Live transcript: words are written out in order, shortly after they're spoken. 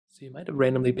So you might have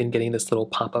randomly been getting this little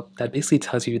pop-up that basically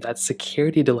tells you that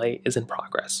security delay is in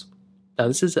progress. Now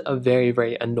this is a very,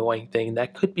 very annoying thing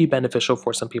that could be beneficial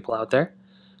for some people out there.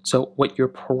 So what you're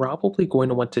probably going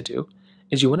to want to do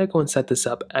is you want to go and set this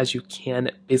up as you can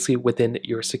basically within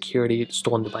your security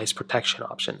stolen device protection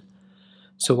option.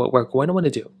 So what we're going to want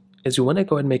to do is we want to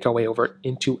go ahead and make our way over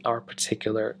into our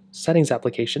particular settings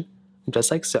application, just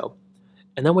like so.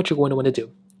 And then what you're going to want to do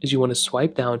is you want to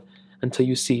swipe down until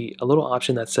you see a little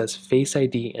option that says Face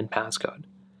ID and Passcode.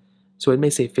 So it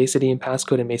may say Face ID and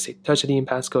Passcode, it may say Touch ID and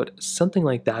Passcode, something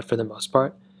like that for the most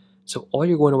part. So all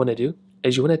you're going to want to do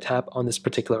is you want to tap on this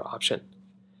particular option.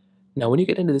 Now when you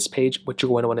get into this page, what you're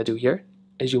going to want to do here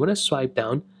is you want to swipe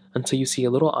down until you see a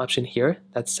little option here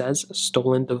that says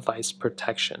Stolen Device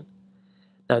Protection.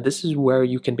 Now this is where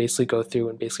you can basically go through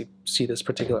and basically see this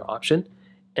particular option.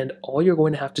 And all you're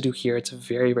going to have to do here, it's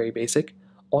very, very basic.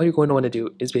 All you're going to want to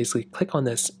do is basically click on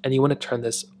this and you want to turn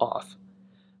this off.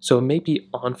 So it may be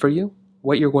on for you.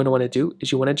 What you're going to want to do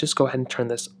is you want to just go ahead and turn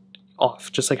this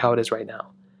off, just like how it is right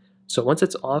now. So once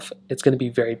it's off, it's going to be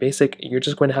very basic. You're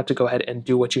just going to have to go ahead and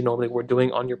do what you normally were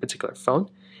doing on your particular phone,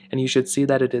 and you should see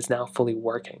that it is now fully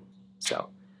working. So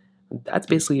that's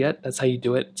basically it. That's how you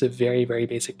do it. It's a very, very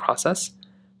basic process.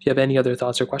 If you have any other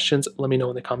thoughts or questions, let me know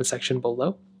in the comment section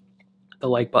below. The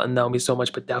like button, that would mean so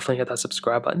much, but definitely hit that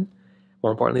subscribe button.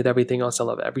 More importantly than everything else, I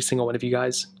love every single one of you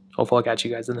guys. Hopefully I'll catch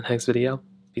you guys in the next video.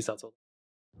 Peace out.